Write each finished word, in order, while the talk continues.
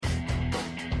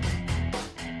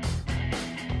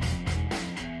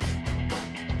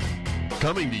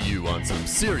Coming to you on some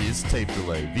serious tape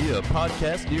delay via a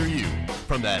podcast near you.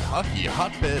 From that hockey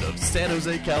hotbed of San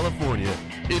Jose, California,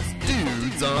 it's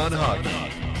Dudes on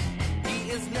Hockey. He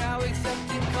is now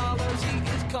accepting callers. He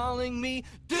is calling me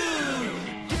dude.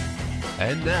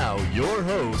 And now, your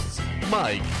hosts,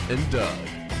 Mike and Doug.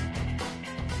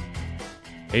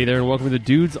 Hey there, and welcome to the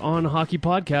Dudes on Hockey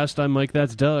podcast. I'm Mike,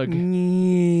 that's Doug. Yeah.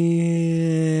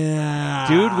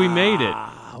 Dude, we made it.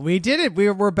 We did it.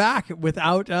 We're back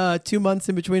without 2 months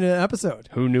in between an episode.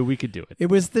 Who knew we could do it? It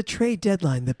was the trade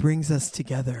deadline that brings us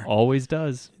together. Always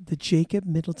does. The Jacob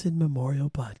Middleton Memorial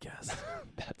Podcast.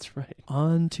 That's right.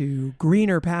 On to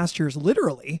greener pastures,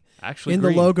 literally, Actually, in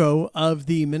green. the logo of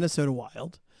the Minnesota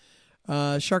Wild.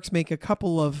 Sharks make a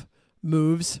couple of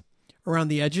moves around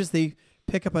the edges. They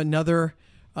pick up another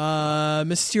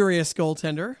mysterious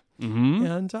goaltender. Mm-hmm.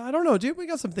 And I don't know, dude, we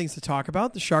got some things to talk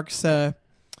about. The Sharks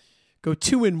go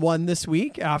 2-1 this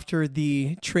week after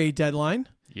the trade deadline.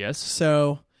 Yes.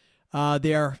 So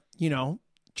they are,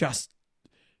 just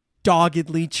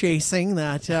doggedly chasing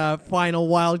that final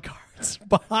wild card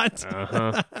spot.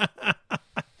 Uh-huh.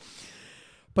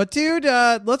 But dude,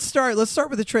 let's start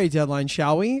with the trade deadline,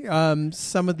 shall we?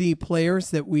 Some of the players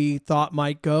that we thought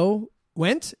might go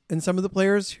went, and some of the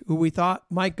players who we thought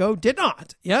might go did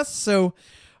not. Yes, so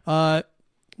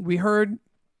we heard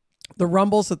the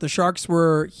rumbles that the Sharks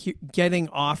were getting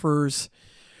offers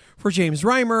for James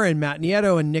Reimer and Matt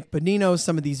Nieto and Nick Bonino,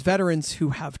 some of these veterans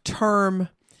who have term.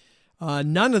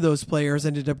 None of those players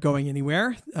ended up going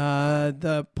anywhere.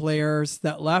 The players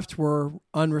that left were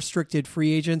unrestricted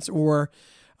free agents or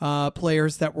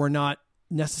players that were not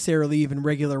necessarily even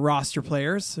regular roster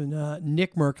players. And,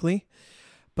 Nick Merkley.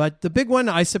 But the big one,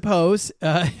 I suppose,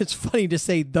 it's funny to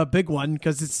say the big one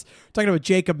because it's talking about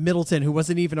Jacob Middleton, who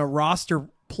wasn't even a roster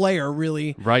player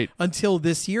really until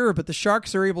this year. But the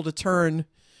Sharks are able to turn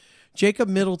Jacob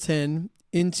Middleton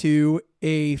into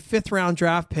a 5th-round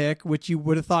draft pick, which you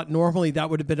would have thought normally that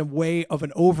would have been a way of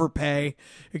an overpay,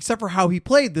 except for how he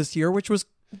played this year, which was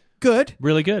good.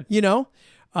 Really good.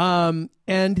 And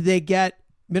they get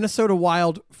Minnesota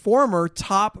Wild former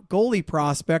top goalie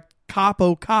prospect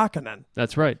Kaapo Kähkönen.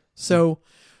 That's right. So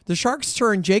the Sharks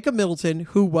turn Jacob Middleton,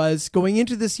 who was going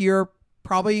into this year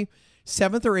probably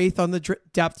 7th or 8th on the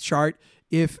depth chart.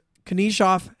 If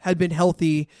Knyzhov had been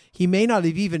healthy, he may not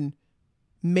have even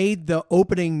made the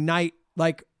opening night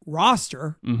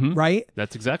roster, right?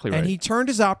 That's exactly right. And he turned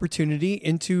his opportunity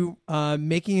into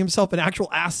making himself an actual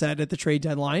asset at the trade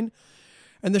deadline.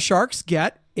 And the Sharks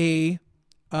get a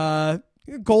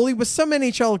goalie with some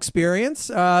NHL experience,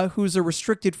 who's a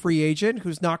restricted free agent,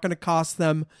 who's not going to cost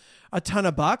them a ton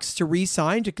of bucks to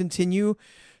re-sign, to continue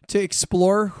to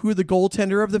explore who the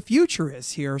goaltender of the future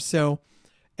is here. So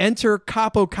enter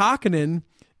Kaapo Kähkönen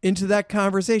into that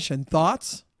conversation.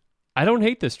 Thoughts? I don't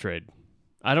hate this trade.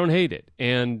 I don't hate it.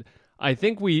 And I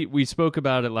think we spoke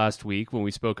about it last week when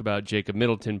we spoke about Jacob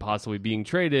Middleton possibly being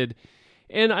traded.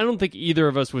 And I don't think either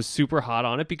of us was super hot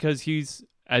on it because he's,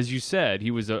 as you said,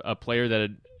 he was a player that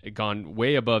had gone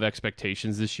way above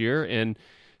expectations this year and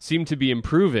seemed to be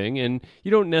improving. And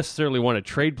you don't necessarily want to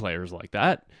trade players like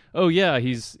that. Oh, yeah,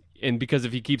 because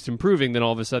if he keeps improving, then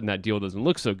all of a sudden that deal doesn't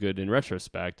look so good in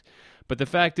retrospect. But the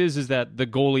fact is that the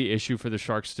goalie issue for the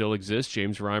Sharks still exists.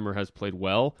 James Reimer has played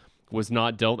well, was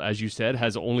not dealt, as you said,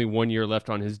 has only 1 year left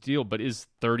on his deal, but is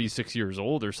 36 years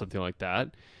old or something like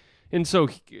that. And so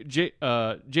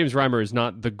James Reimer is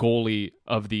not the goalie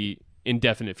of the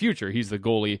indefinite future. He's the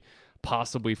goalie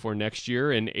possibly for next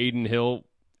year, and Adin Hill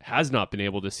has not been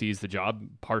able to seize the job,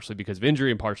 partially because of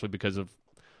injury and partially because of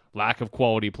lack of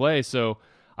quality play. So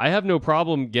I have no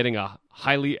problem getting a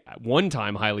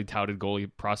one-time highly touted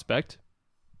goalie prospect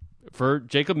for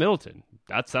Jacob Middleton.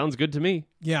 That sounds good to me.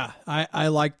 Yeah, I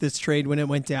liked this trade when it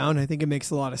went down. I think it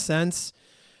makes a lot of sense.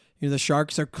 The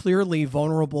Sharks are clearly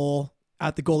vulnerable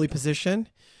at the goalie position.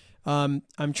 I'm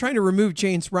trying to remove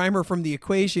James Reimer from the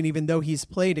equation, even though he's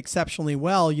played exceptionally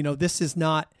well. This is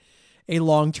not a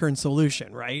long-term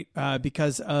solution, right?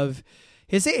 Because of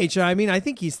his age. I mean, I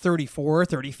think he's 34,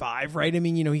 35, right? I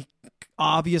mean, he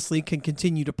obviously can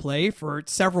continue to play for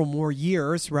several more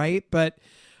years, right? But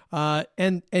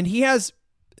and he has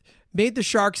made the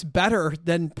Sharks better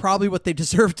than probably what they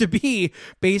deserve to be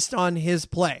based on his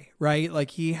play, right?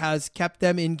 He has kept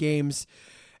them in games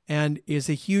and is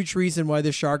a huge reason why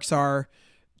the Sharks are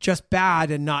just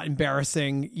bad and not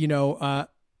embarrassing,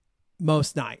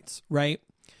 most nights, right?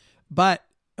 But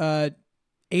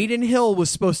Adin Hill was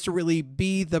supposed to really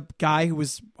be the guy who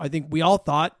was, I think we all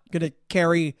thought, going to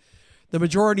carry the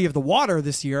majority of the water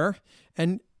this year.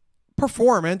 And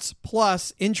performance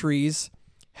plus injuries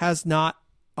has not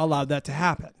allowed that to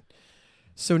happen.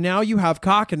 So now you have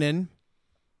Kähkönen,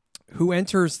 who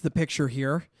enters the picture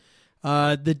here.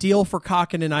 The deal for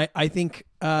Kahkonen, I think,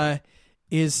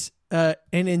 is an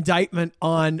indictment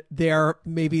on their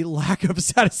maybe lack of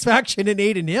satisfaction in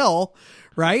Adin Hill,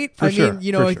 right? For sure.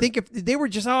 mean, I think if they were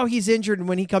just, he's injured, and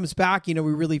when he comes back, we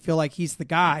really feel like he's the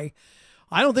guy.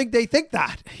 I don't think they think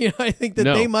that. I think that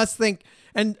they must think,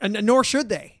 and nor should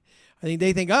they. I think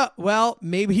they think,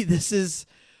 maybe this is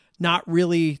not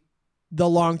really the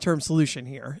long-term solution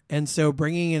here. And so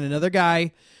bringing in another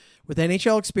guy with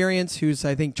NHL experience who's,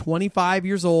 I think, 25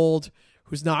 years old,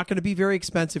 who's not going to be very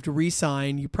expensive to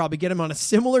re-sign. You probably get him on a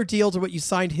similar deal to what you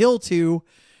signed Hill to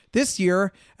this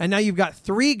year. And now you've got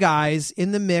 3 guys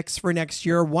in the mix for next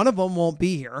year. One of them won't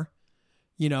be here,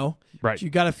 Right. You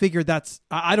got to figure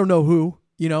I don't know who,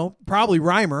 probably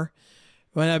Reimer.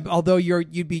 Although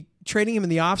you'd be trading him in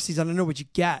the offseason, I don't know what you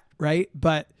get, right?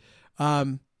 But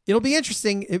it'll be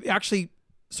interesting. It actually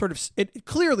it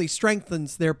clearly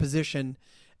strengthens their position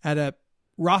at a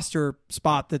roster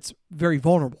spot that's very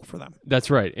vulnerable for them. That's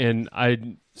right. And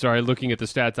looking at the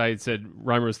stats, I had said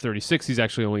Reimer was 36. He's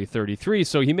actually only 33.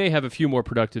 So he may have a few more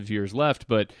productive years left,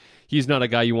 but he's not a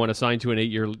guy you want to sign to an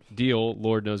 8-year deal.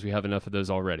 Lord knows we have enough of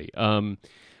those already.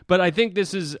 But I think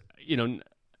this is,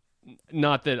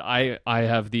 not that I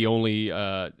have the only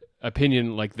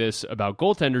opinion like this about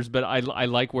goaltenders, but I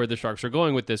like where the Sharks are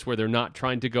going with this, where they're not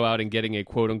trying to go out and getting a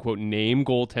quote-unquote name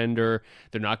goaltender.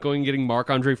 They're not going and getting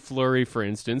Marc-Andre Fleury, for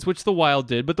instance, which the Wild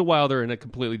did, but the Wild are in a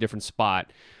completely different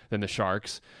spot than the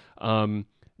Sharks.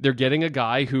 They're getting a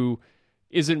guy who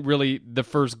isn't really the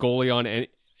first goalie on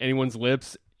anyone's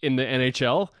lips in the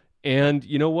NHL, and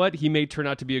you know what? He may turn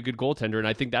out to be a good goaltender, and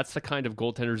I think that's the kind of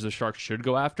goaltenders the Sharks should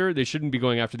go after. They shouldn't be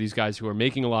going after these guys who are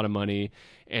making a lot of money,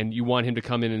 and you want him to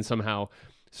come in and somehow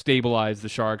stabilize the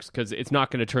Sharks, because it's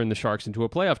not going to turn the Sharks into a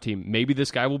playoff team. Maybe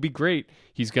this guy will be great.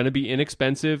 He's going to be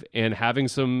inexpensive, and having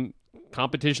some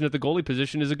competition at the goalie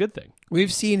position is a good thing.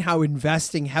 We've seen how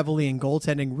investing heavily in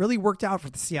goaltending really worked out for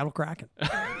the Seattle Kraken.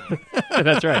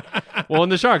 That's right. Well, in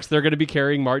the Sharks, they're going to be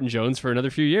carrying Martin Jones for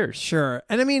another few years. Sure.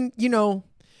 And I mean,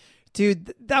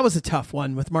 dude, that was a tough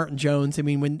one with Martin Jones. I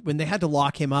mean, when they had to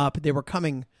lock him up, they were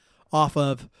coming off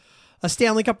of a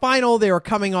Stanley Cup final. They were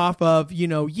coming off of,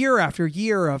 year after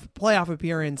year of playoff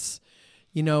appearance.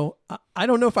 I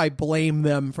don't know if I blame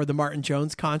them for the Martin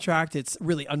Jones contract. It's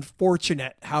really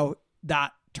unfortunate how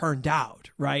that turned out,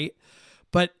 right?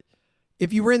 But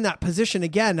if you were in that position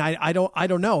again, I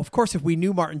don't know. Of course, if we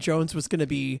knew Martin Jones was going to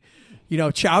be,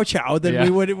 chow, then we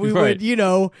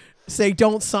would, say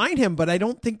don't sign him, but I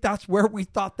don't think that's where we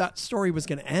thought that story was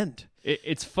going to end.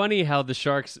 It's funny how the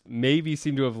Sharks maybe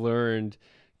seem to have learned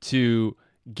to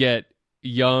get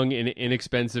young and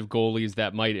inexpensive goalies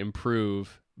that might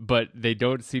improve, but they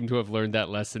don't seem to have learned that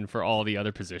lesson for all the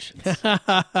other positions.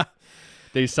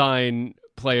 They sign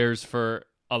players for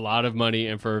a lot of money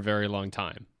and for a very long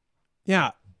time.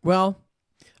 Yeah, well,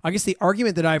 I guess the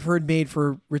argument that I've heard made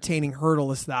for retaining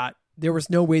Hertl is that there was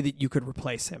no way that you could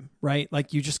replace him, right?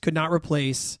 Like you just could not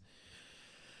replace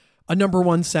a number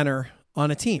 1 center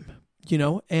on a team,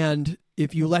 and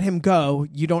if you let him go,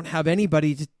 you don't have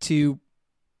anybody to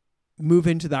move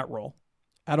into that role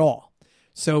at all.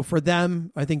 So for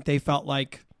them, I think they felt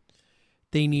like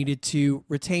they needed to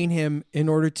retain him in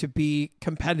order to be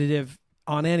competitive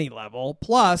on any level.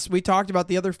 Plus, we talked about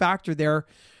the other factor there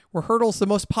where Hertl's the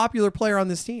most popular player on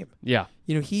this team. Yeah.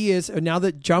 He is, now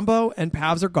that Jumbo and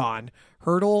Pavs are gone,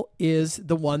 Hertl is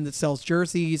the one that sells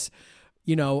jerseys.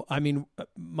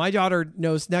 My daughter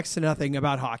knows next to nothing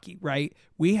about hockey, right?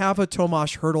 We have a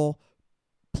Tomas Hertl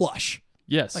plush.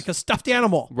 Yes. Like a stuffed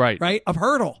animal. Right. Right? Of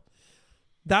Hertl.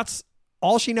 That's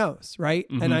all she knows, right?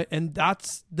 Mm-hmm. And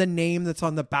that's the name that's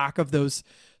on the back of those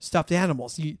stuffed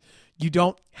animals. You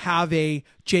don't have a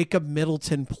Jacob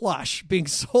Middleton plush being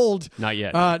sold. Not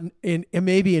yet.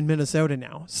 Maybe in Minnesota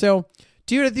now. So,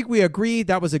 dude, I think we agree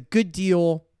that was a good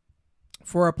deal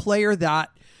for a player that,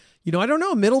 I don't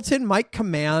know, Middleton might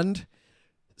command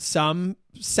some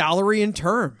salary in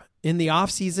term in the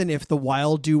offseason if the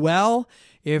Wild do well,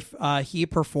 if he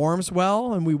performs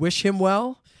well, and we wish him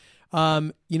well.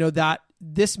 That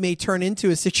this may turn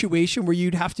into a situation where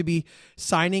you'd have to be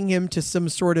signing him to some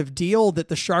sort of deal that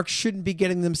the Sharks shouldn't be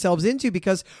getting themselves into,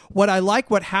 because what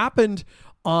happened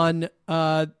on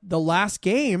the last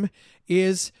game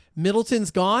is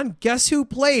Middleton's gone. Guess who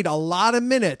played a lot of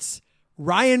minutes?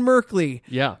 Ryan Merkley.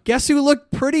 Yeah. Guess who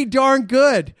looked pretty darn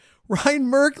good? Ryan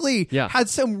Merkley Yeah. had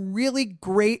some really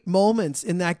great moments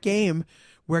in that game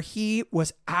where he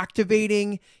was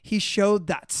activating. He showed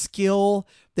that skill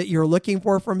that you're looking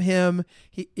for from him.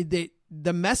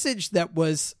 The message that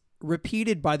was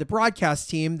repeated by the broadcast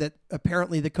team that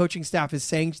apparently the coaching staff is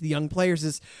saying to the young players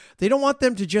is they don't want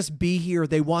them to just be here.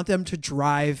 They want them to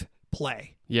drive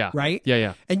play. Yeah. Right?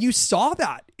 Yeah. And you saw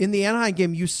that in the Anaheim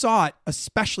game. You saw it,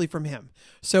 especially from him.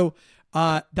 So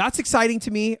that's exciting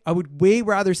to me. I would way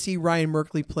rather see Ryan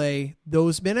Merkley play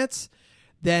those minutes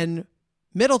than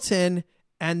Middleton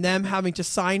and them having to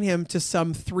sign him to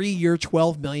some 3-year,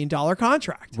 $12 million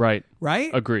contract. Right. Right?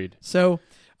 Agreed. So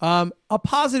a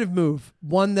positive move,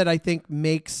 one that I think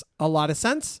makes a lot of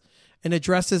sense and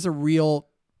addresses a real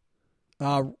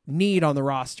need on the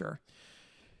roster.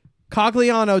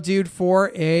 Cogliano, dude,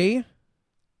 for a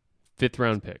 5th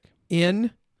round pick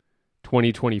in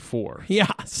 2024.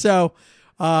 Yeah. So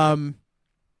not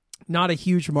a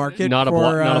huge market. Not a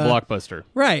blockbuster.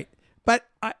 Right. But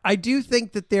I do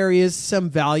think that there is some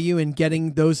value in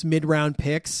getting those mid-round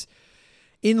picks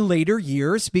in later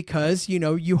years because,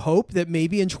 you hope that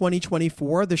maybe in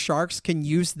 2024, the Sharks can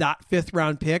use that 5th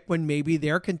round pick when maybe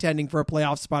they're contending for a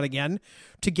playoff spot again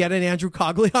to get an Andrew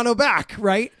Cogliano back,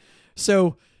 right?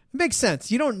 So it makes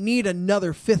sense. You don't need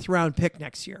another 5th round pick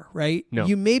next year, right? No.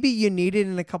 You need it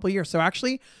in a couple of years. So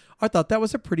actually, I thought that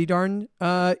was a pretty darn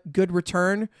good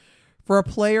return for a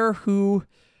player who,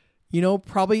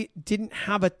 probably didn't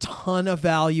have a ton of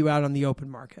value out on the open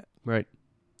market. Right.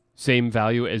 Same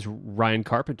value as Ryan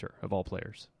Carpenter, of all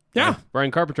players. Yeah.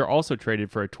 Ryan Carpenter also traded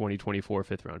for a 2024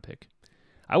 5th round pick.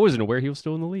 I wasn't aware he was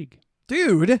still in the league.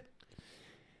 Dude,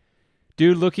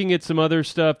 looking at some other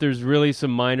stuff, there's really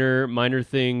some minor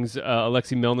things.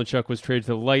 Alexei Melnichuk was traded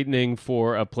to the Lightning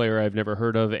for a player I've never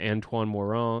heard of, Antoine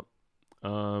Morin.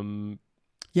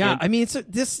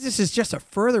 This is just a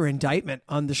further indictment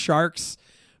on the Sharks'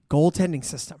 goaltending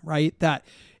system, right? That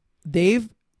they've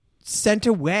sent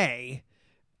away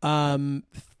 3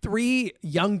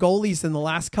 young goalies in the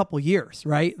last couple years,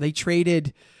 right? They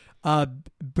traded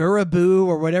Burabu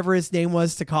or whatever his name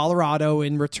was to Colorado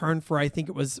in return for, I think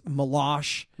it was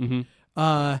Milosh.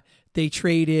 Mm-hmm. They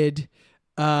traded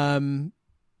one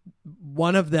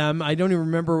of them. I don't even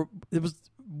remember. It was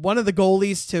one of the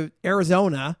goalies to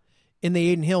Arizona in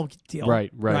the Aiden Hill deal.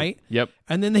 Right. Yep.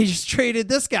 And then they just traded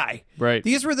this guy. Right.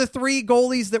 These were the 3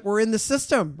 goalies that were in the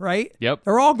system, right? Yep.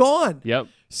 They're all gone. Yep.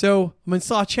 So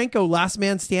Slavchenko, last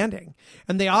man standing.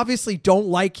 And they obviously don't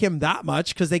like him that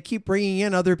much because they keep bringing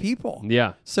in other people.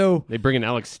 Yeah. So they bring in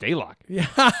Alex Stalock. Yeah.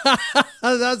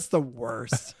 That's the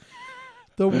worst.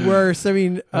 The worst. I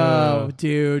mean,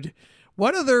 dude.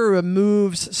 What other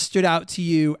moves stood out to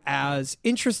you as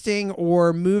interesting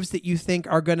or moves that you think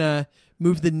are going to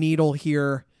move the needle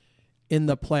here in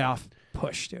the playoff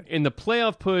push, dude? In the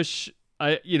playoff push,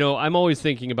 I'm always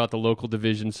thinking about the local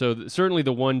division. So certainly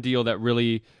the one deal that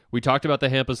really, we talked about the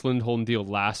Hampus Lindholm deal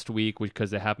last week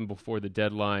because it happened before the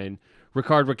deadline.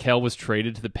 Rickard Rakell was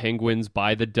traded to the Penguins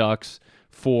by the Ducks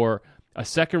for a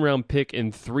 2nd round pick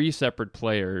and 3 separate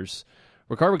players.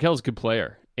 Rickard Rakell is a good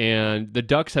player. And the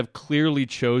Ducks have clearly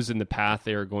chosen the path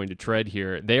they are going to tread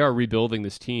here. They are rebuilding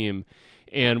this team.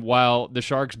 And while the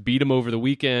Sharks beat them over the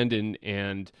weekend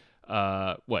and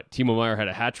Timo Meier had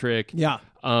a hat trick, yeah,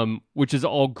 which is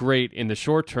all great in the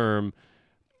short term,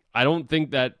 I don't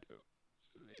think that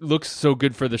looks so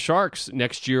good for the Sharks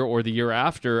next year or the year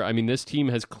after. I mean, this team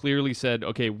has clearly said,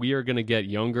 okay, we are going to get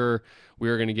younger, we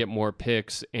are going to get more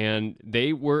picks, and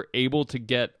they were able to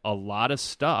get a lot of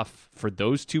stuff for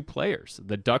those 2 players.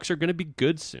 The Ducks are going to be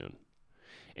good soon.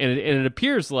 And it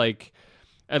appears like,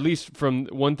 at least from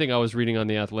one thing I was reading on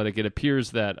The Athletic, it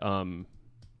appears that Ryan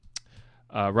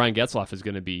Getzlaf is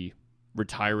going to be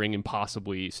retiring and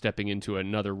possibly stepping into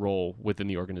another role within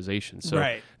the organization. So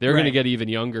they're going to get even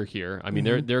younger here. I mean,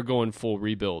 they're going full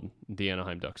rebuild, the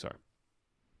Anaheim Ducks are.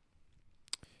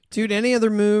 Dude, any other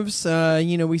moves?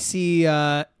 We see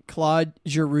Claude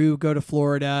Giroux go to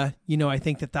Florida. I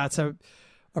think that's a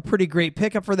pretty great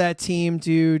pickup for that team,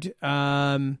 dude.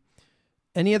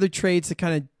 Any other trades that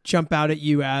kind of jump out at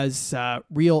you as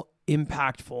real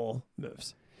impactful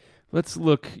moves? Let's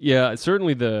look. Yeah,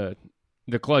 certainly the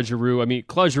Claude Giroux. I mean,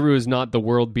 Claude Giroux is not the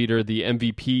world beater, the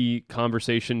MVP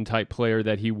conversation type player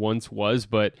that he once was,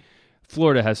 but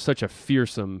Florida has such a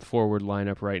fearsome forward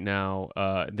lineup right now.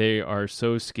 They are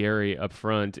so scary up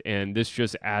front, and this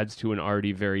just adds to an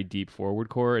already very deep forward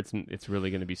core. It's really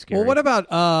going to be scary. Well, what about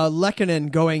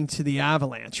Lehkonen going to the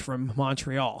Avalanche from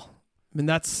Montreal? I mean,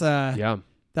 that's a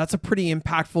pretty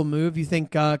impactful move. You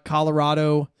think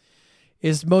Colorado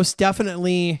is most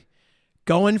definitely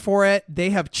going for it?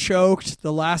 They have choked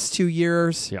the last 2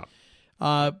 years.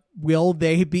 Yeah. Will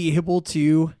they be able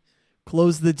to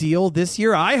close the deal this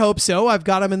year? I hope so. I've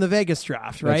got them in the Vegas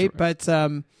draft, right? But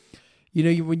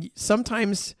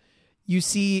sometimes you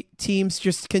see teams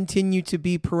just continue to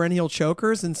be perennial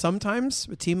chokers, and sometimes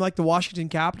a team like the Washington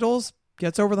Capitals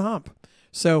gets over the hump.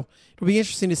 So it'll be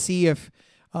interesting to see if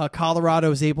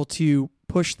Colorado is able to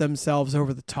push themselves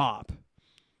over the top.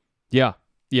 Yeah.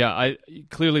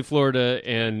 Clearly Florida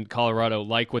and Colorado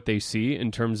like what they see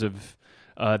in terms of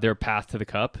their path to the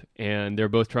Cup, and they're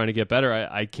both trying to get better.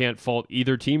 I can't fault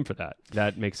either team for that.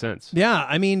 That makes sense. Yeah,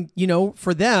 I mean,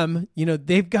 for them,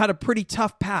 they've got a pretty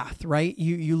tough path, right?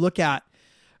 You look at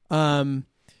in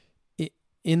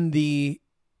the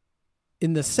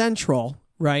Central,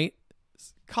 right?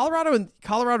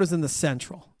 Colorado's in the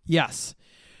Central. Yes.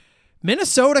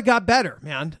 Minnesota got better,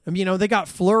 man. They got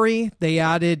Fleury. They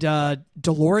added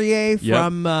Delorier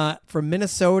from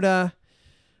Minnesota.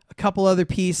 A couple other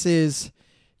pieces.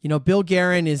 Bill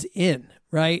Guerin is in,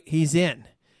 right? He's in.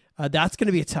 That's going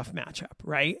to be a tough matchup,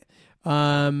 right?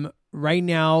 Right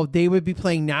now, they would be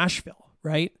playing Nashville,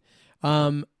 right?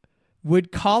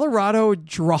 Would Colorado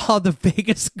draw the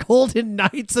Vegas Golden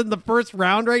Knights in the first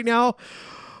round right now?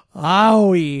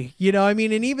 Owie.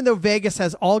 And even though Vegas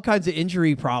has all kinds of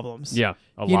injury problems. Yeah,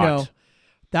 a lot.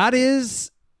 That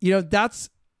is, that's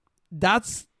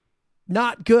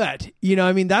not good.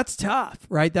 That's tough,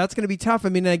 right? That's going to be tough.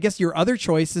 I guess your other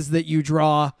choice is that you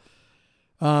draw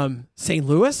St.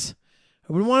 Louis.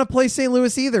 I wouldn't want to play St.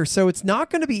 Louis either. So it's not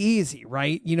going to be easy,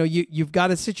 right? You've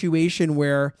got a situation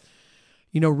where,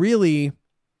 really,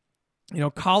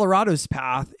 Colorado's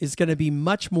path is going to be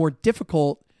much more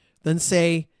difficult than,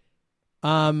 say,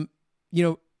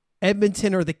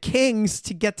 Edmonton or the Kings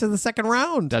to get to the second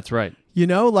round. That's right.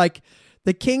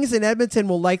 The Kings and Edmonton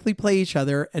will likely play each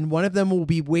other, and one of them will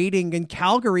be waiting, and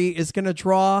Calgary is going to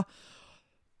draw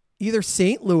either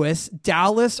St. Louis,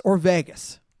 Dallas, or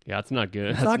Vegas. Yeah, it's not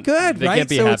good. It's not good, they right? They can't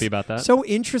be happy about that. So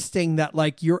interesting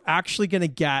that you're actually going to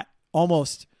get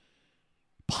almost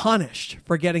punished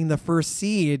for getting the first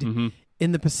seed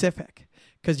in the Pacific,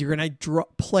 because you're going to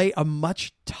play a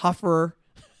much tougher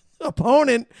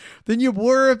opponent than you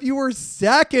were if you were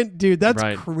second, dude. That's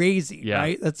right. Crazy, yeah.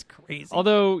 Right? That's crazy.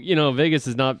 Although, Vegas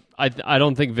is not, I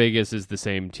don't think Vegas is the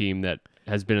same team that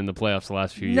has been in the playoffs the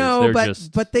last few years. No,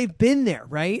 but they've been there,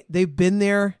 right? They've been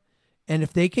there, and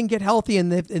if they can get healthy,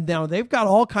 and now they've got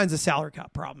all kinds of salary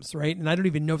cap problems, right? And I don't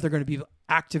even know if they're going to be able to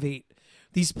activate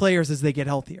these players as they get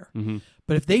healthier.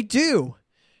 But if they do,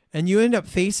 and you end up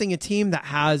facing a team that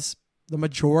has the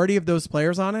majority of those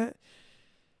players on it,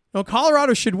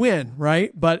 Colorado should win,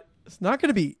 right? But it's not going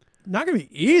to be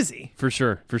easy. For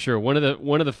sure. One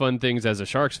of the fun things as a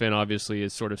Sharks fan, obviously,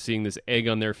 is sort of seeing this egg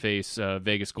on their face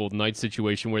Vegas Golden Knights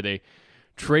situation where they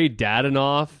trade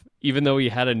Dadonov, even though he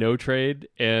had a no trade,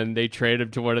 and they trade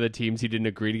him to one of the teams he didn't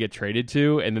agree to get traded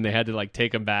to, and then they had to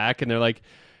take him back, and they're like,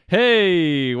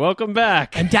 "Hey, welcome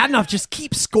back." And Dadonov just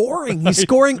keeps scoring. He's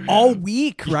scoring all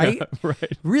week, right? Yeah,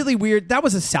 right. Really weird. That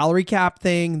was a salary cap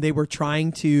thing. They were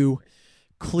trying to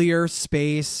clear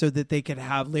space so that they could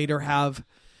later have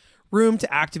room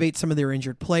to activate some of their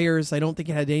injured players. I don't think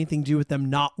it had anything to do with them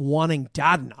not wanting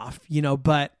Dadonov,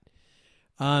 but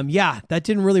that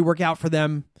didn't really work out for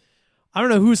them. I don't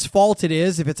know whose fault it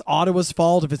is, if it's Ottawa's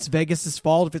fault, if it's Vegas's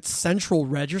fault, if it's Central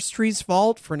Registry's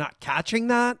fault for not catching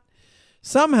that.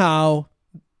 Somehow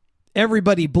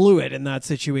everybody blew it in that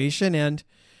situation, and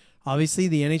obviously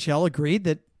the NHL agreed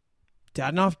that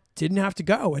Dadonov didn't have to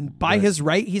go, and by his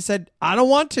right, he said, "I don't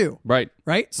want to." Right.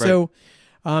 So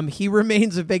he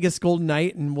remains a Vegas Golden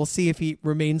Knight, and we'll see if he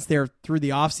remains there through the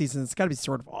offseason. It's got to be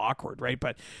sort of awkward, right?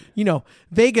 But,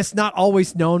 Vegas not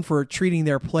always known for treating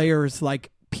their players like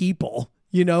people.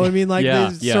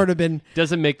 They've sort of been...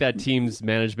 Doesn't make that team's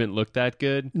management look that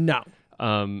good. No.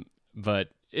 But...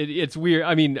 It's weird.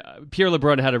 Pierre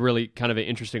LeBrun had a really kind of an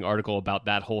interesting article about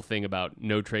that whole thing about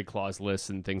no trade clause lists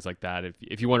and things like that.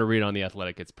 If you want to read on The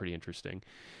Athletic, it's pretty interesting.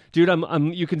 Dude,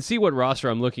 you can see what roster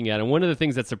I'm looking at, and one of the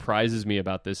things that surprises me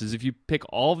about this is if you pick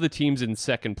all of the teams in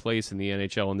second place in the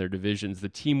NHL in their divisions, the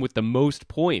team with the most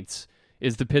points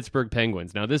is the Pittsburgh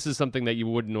Penguins. Now, this is something that you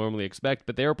wouldn't normally expect,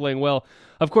 but they are playing well.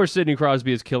 Of course, Sidney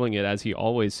Crosby is killing it, as he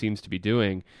always seems to be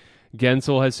doing.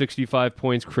 Gensel has 65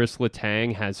 points. Chris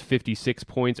Letang has 56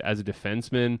 points as a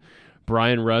defenseman.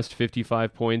 Brian Rust,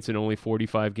 55 points in only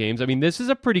 45 games. This is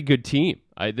a pretty good team.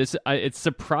 It's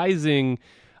surprising.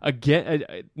 Again,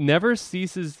 it never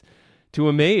ceases to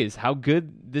amaze how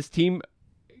good this team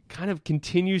kind of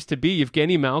continues to be.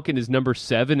 Evgeny Malkin is number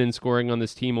 7 in scoring on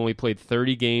this team, only played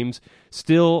 30 games,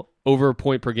 still over a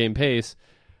point per game pace.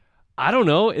 I don't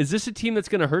know. Is this a team that's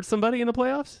going to hurt somebody in the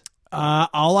playoffs?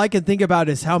 All I can think about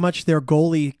is how much their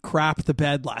goalie crapped the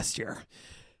bed last year.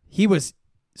 He was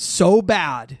so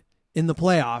bad in the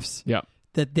playoffs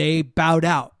that they bowed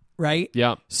out, right?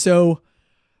 Yeah. So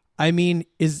I mean,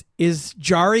 is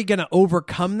Jari going to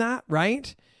overcome that?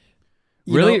 Right?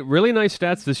 Really nice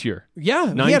stats this year.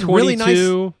 Yeah,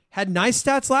 922. Had nice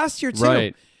stats last year too.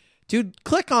 Right. Dude,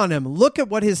 click on him. Look at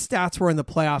what his stats were in the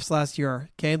playoffs last year.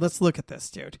 Okay, let's look at this,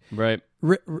 dude. Right.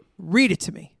 Read it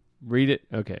to me. Read it.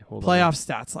 Okay, hold on. Playoff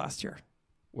stats last year.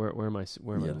 Where am I?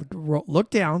 Look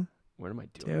down. What am I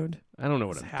doing? Dude. I don't know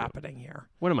what What's I'm happening here?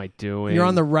 What am I doing? You're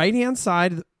on the right-hand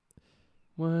side.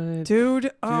 What?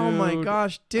 Dude, oh my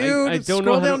gosh. Dude, I don't scroll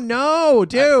know how down. No,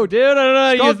 dude. Dude, I don't know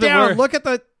how to Scroll use the down. word. Look at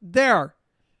the... There.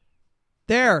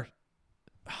 What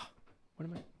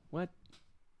am I... What?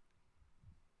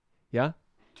 Yeah?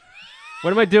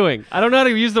 What am I doing? I don't know how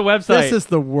to use the website. This is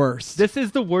the worst. This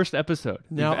is the worst episode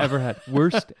No. we've ever had.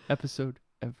 Worst episode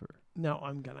ever. No,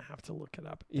 I'm going to have to look it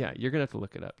up. Yeah, you're gonna have to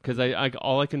look it up because I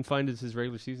all I can find is his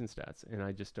regular season stats, and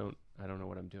I just don't know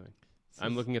what I'm doing.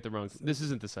 I'm looking at the wrong. This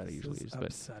isn't the site I usually use, but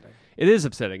upsetting. it is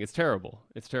upsetting. It's terrible.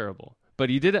 It's terrible. But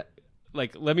he did it.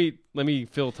 Like, let me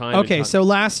fill time. Okay, so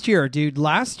last year, dude, in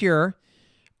the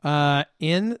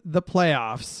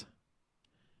playoffs,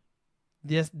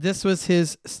 this was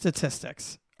his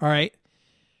statistics. All right,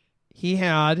 he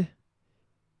had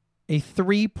a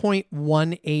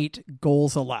 3.18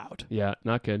 goals allowed yeah,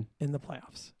 not good. in the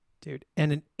playoffs, dude,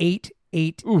 and an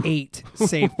 888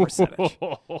 save percentage.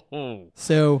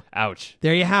 So, ouch.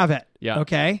 there you have it. Yeah.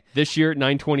 Okay. This year,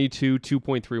 922,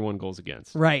 2.31 goals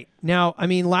against. Right. Now, I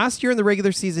mean, last year in the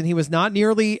regular season, he was not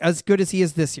nearly as good as he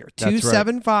is this year. That's right.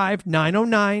 275,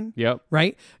 909. Yep.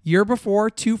 Right? Year before,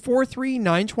 243,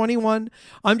 921.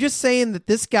 I'm just saying that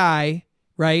this guy,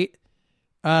 right,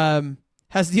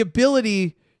 has the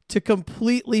ability to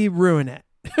completely ruin it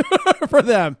for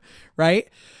them, right?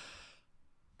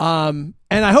 And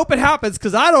I hope it happens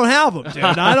because I don't have them, dude.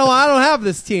 I don't have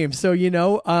this team. So,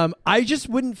 I just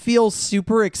wouldn't feel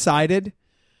super excited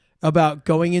about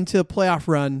going into a playoff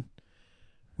run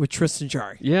with Tristan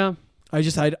Jarry. Yeah. I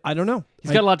don't know.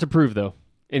 He's got a lot to prove, though.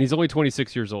 And he's only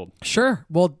 26 years old. Sure.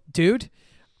 Well, dude,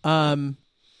 I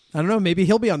don't know. Maybe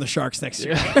he'll be on the Sharks next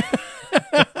year.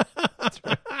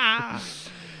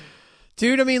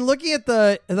 Dude, I mean, looking at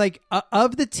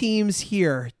of the teams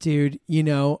here, dude,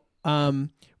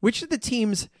 which of the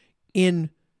teams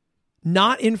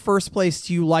not in first place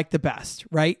do you like the best,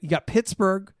 right? You got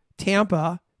Pittsburgh,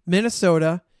 Tampa,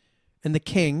 Minnesota, and the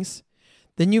Kings.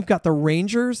 Then you've got the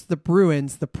Rangers, the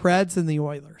Bruins, the Preds, and the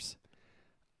Oilers.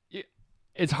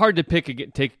 It's hard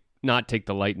to not take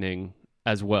the Lightning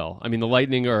as well. I mean, the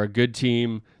Lightning are a good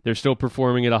team. They're still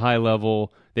performing at a high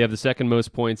level. They have the second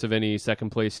most points of any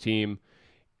second place team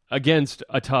against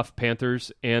a tough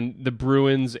Panthers, and the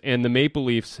Bruins and the Maple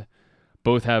Leafs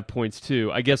both have points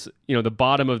too. I guess, the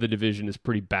bottom of the division is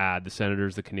pretty bad. The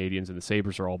Senators, the Canadiens, and the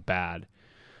Sabres are all bad.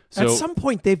 So, at some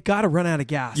point, they've got to run out of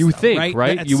gas. You would think,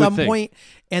 right? At You would some think. point,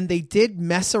 and they did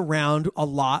mess around a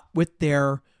lot with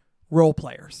their role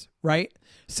players, right?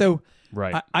 So,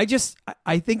 right. I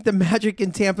think the magic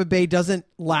in Tampa Bay doesn't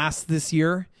last this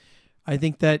year. I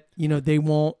think that, they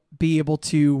won't be able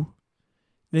to,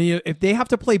 if they have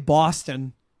to play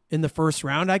Boston in the first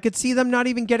round, I could see them not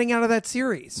even getting out of that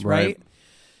series, right?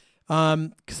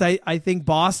 Because I think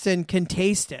Boston can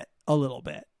taste it a little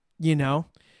bit,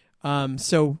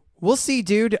 so we'll see,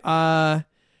 dude. I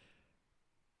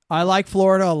like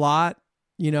Florida a lot.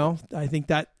 I think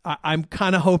that I'm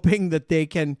kind of hoping that they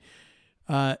can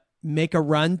make a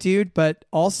run, dude. But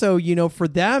also, for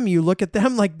them, you look at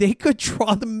them like they could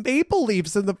draw the Maple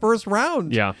Leafs in the first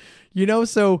round. Yeah.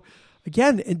 So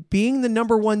again, being the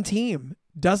number one team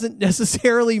doesn't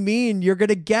necessarily mean you're going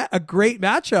to get a great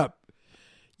matchup.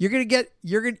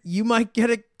 You might get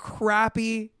a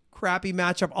crappy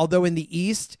matchup. Although in the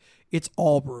East, it's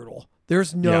all brutal.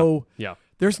 There's no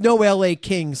LA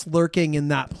Kings lurking in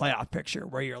that playoff picture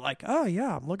where you're like, oh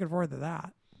yeah, I'm looking forward to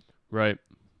that. Right.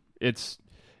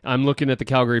 I'm looking at the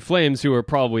Calgary Flames, who are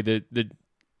probably the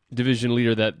division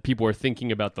leader that people are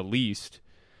thinking about the least.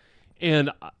 And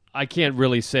I can't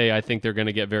really say I think they're going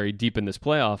to get very deep in this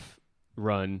playoff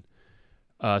run,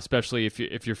 especially if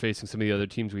you're facing some of the other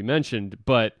teams we mentioned.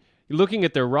 But looking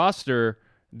at their roster,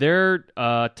 their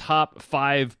top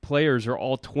 5 players are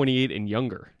all 28 and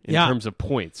younger in terms of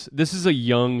points. This is a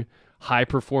young,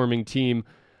 high-performing team.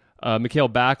 Mikael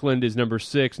Backlund is number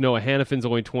 6. Noah Hannafin's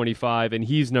only 25, and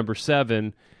he's number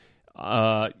 7.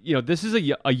 This is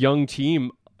a young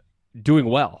team doing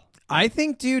well. I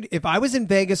think, dude, if I was in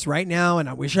Vegas right now, and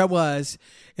I wish I was,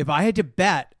 if I had to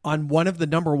bet on one of the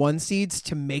number 1 seeds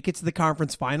to make it to the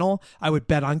conference final, I would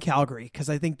bet on Calgary because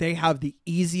I think they have the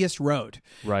easiest road.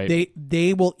 Right.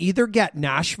 They will either get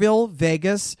Nashville,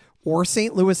 Vegas, or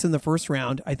St. Louis in the first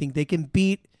round. I think they can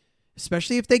beat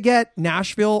especially if they get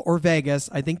Nashville or Vegas,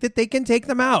 I think that they can take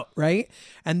them out, right?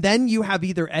 And then you have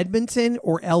either Edmonton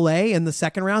or LA in the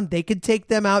second round. They could take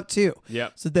them out too.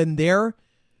 Yep. So then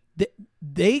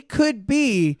they could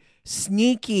be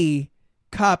sneaky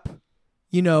cup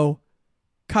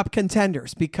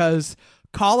contenders, because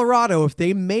Colorado, if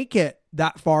they make it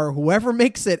that far, whoever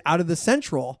makes it out of the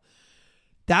Central,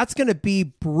 that's going to be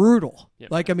brutal.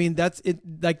 Yep. Like, I mean, that's it.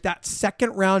 Like that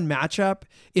second round matchup,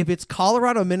 if it's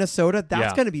Colorado, Minnesota,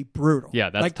 that's going to be brutal. Yeah,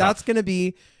 that's tough. That's going to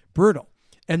be brutal.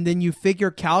 And then you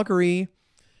figure Calgary,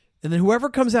 and then whoever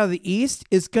comes out of the East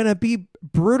is going to be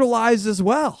brutalized as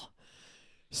well.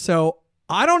 So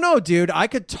I don't know, dude. I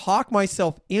could talk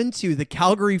myself into the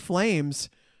Calgary Flames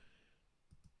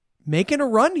making a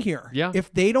run here. Yeah.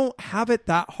 If they don't have it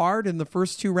that hard in the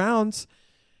first two rounds,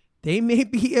 they may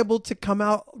be able to come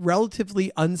out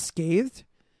relatively unscathed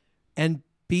and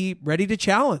be ready to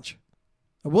challenge.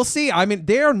 We'll see. I mean,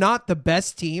 they're not the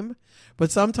best team,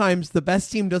 but sometimes the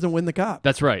best team doesn't win the cup.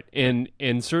 That's right. And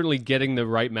certainly getting the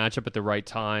right matchup at the right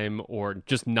time, or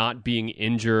just not being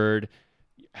injured,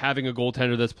 having a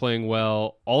goaltender that's playing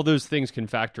well, all those things can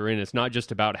factor in. It's not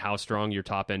just about how strong your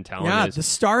top-end talent is. The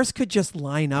Stars could just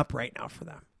line up right now for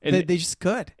them. And they just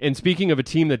could. And speaking of a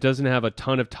team that doesn't have a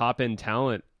ton of top-end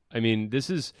talent, I mean, this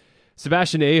is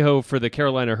Sebastian Aho for the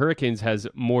Carolina Hurricanes has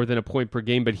more than a point per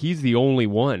game, but he's the only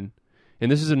one.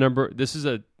 And this is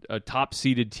a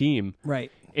top-seeded team.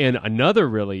 Right. And another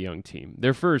really young team.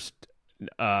 Their first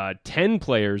 10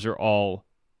 players are all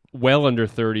well under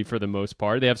 30 for the most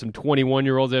part. They have some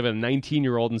 21-year-olds. They have a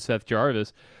 19-year-old in Seth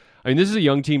Jarvis. I mean, this is a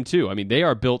young team too. I mean, they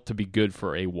are built to be good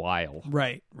for a while.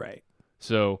 Right.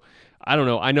 So I don't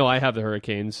know. I know I have the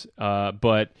Hurricanes,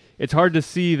 but it's hard to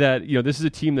see that, this is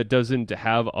a team that doesn't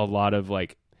have a lot of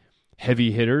like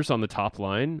heavy hitters on the top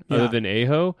line other than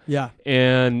Aho. Yeah.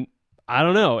 And I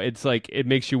don't know. It's like, it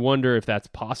makes you wonder if that's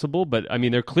possible, but I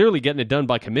mean, they're clearly getting it done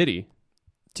by committee.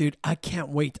 Dude, I can't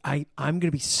wait. I'm going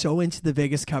to be so into the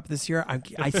Vegas Cup this year.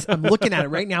 I'm looking at it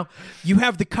right now. You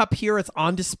have the cup here. It's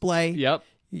on display. Yep.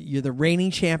 You're the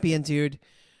reigning champion, dude.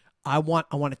 I want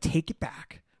to take it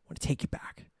back.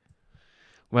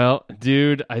 Well,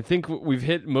 dude, I think we've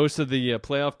hit most of the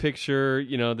playoff picture.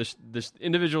 The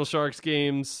individual Sharks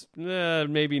games,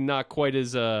 maybe not quite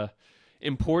as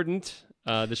important.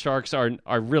 The Sharks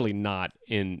are really not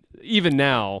in, even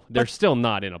now, they're still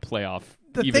not in a playoff.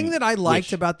 The thing that I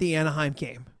liked about the Anaheim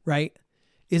game, right,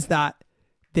 is that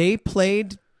they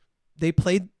played,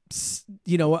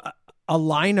 a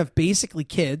line of basically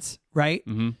kids, right?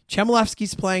 Mm-hmm.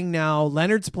 Chmelevsky's playing now,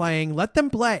 Leonard's playing. Let them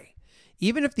play,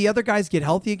 even if the other guys get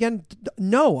healthy again.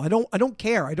 No, I don't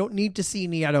care. I don't need to see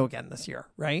Nieto again this year,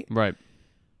 right? Right.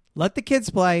 Let the kids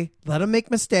play. Let them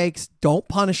make mistakes. Don't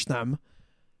punish them,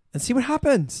 and see what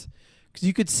happens. Because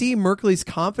you could see Merkley's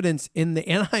confidence in the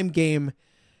Anaheim game,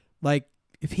 like.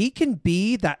 If he can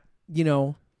be that,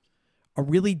 a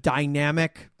really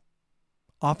dynamic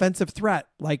offensive threat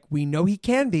like we know he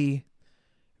can be,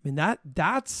 I mean,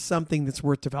 that's something that's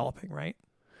worth developing, right?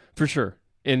 For sure.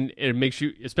 And it makes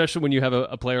you, especially when you have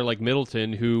a player like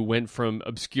Middleton who went from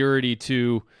obscurity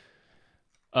to,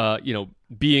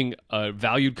 being a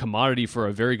valued commodity for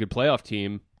a very good playoff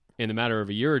team in the matter of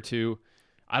a year or two.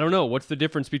 I don't know. What's the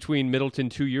difference between Middleton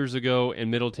 2 years ago and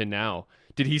Middleton now?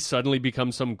 Did he suddenly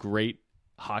become some great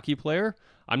hockey player?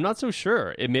 I'm not so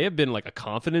sure. It may have been like a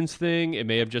confidence thing. It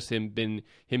may have just been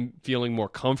him feeling more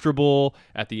comfortable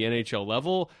at the NHL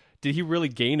level. Did he really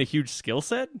gain a huge skill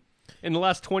set in the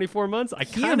last 24 months? I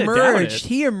kind of doubt it.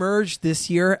 He emerged this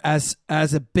year as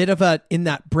a bit of in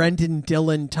that Brendan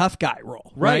Dillon tough guy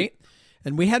role, right?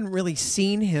 And we hadn't really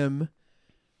seen him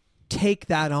take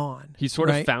that on. He sort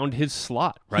of found his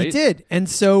slot, right? He did. And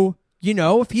so,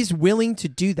 if he's willing to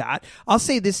do that, I'll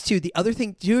say this too. The other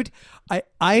thing, dude,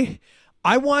 I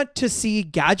want to see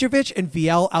Gadjevich and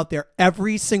Viel out there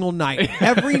every single night.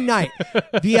 Every night.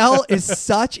 Viel is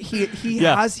such he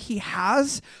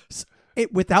has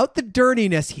it without the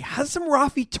dirtiness. He has some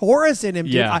Rafi Torres in him,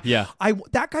 dude.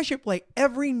 That guy should play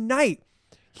every night.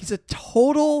 He's a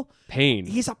total pain.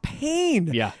 He's a pain.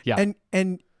 Yeah.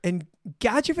 And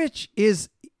Gadjevich is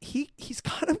he's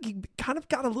kind of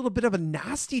got a little bit of a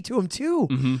nasty to him too.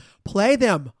 Mm-hmm. Play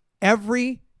them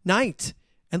every night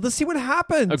and let's see what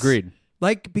happens. Agreed.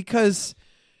 Like, because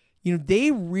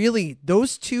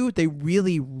those two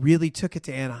really took it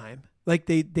to Anaheim. Like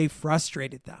they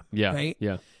frustrated them. Yeah. Right.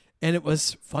 Yeah. And it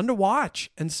was fun to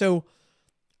watch. And so,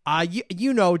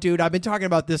 dude, I've been talking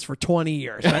about this for 20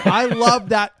 years. I love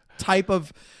that type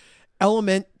of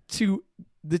element to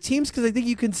the teams because I think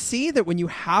you can see that when you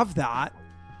have that,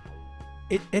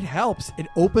 it helps. It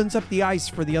opens up the ice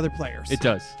for the other players. It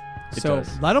does. So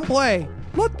does. let them play.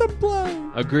 Let them play.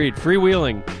 Agreed.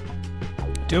 Freewheeling.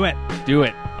 Do it. Do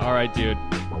it. All right, dude.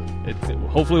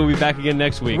 Hopefully we'll be back again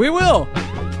next week. We will.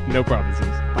 No promises.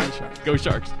 Bye, Sharks. Go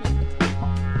Sharks.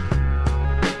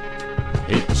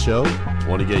 Hate the show?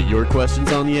 Want to get your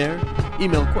questions on the air?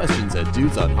 Email questions at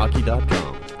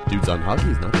dudesonhockey.com. Dudes on Hockey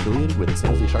is not affiliated with the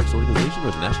San Jose Sharks organization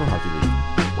or the National Hockey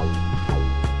League.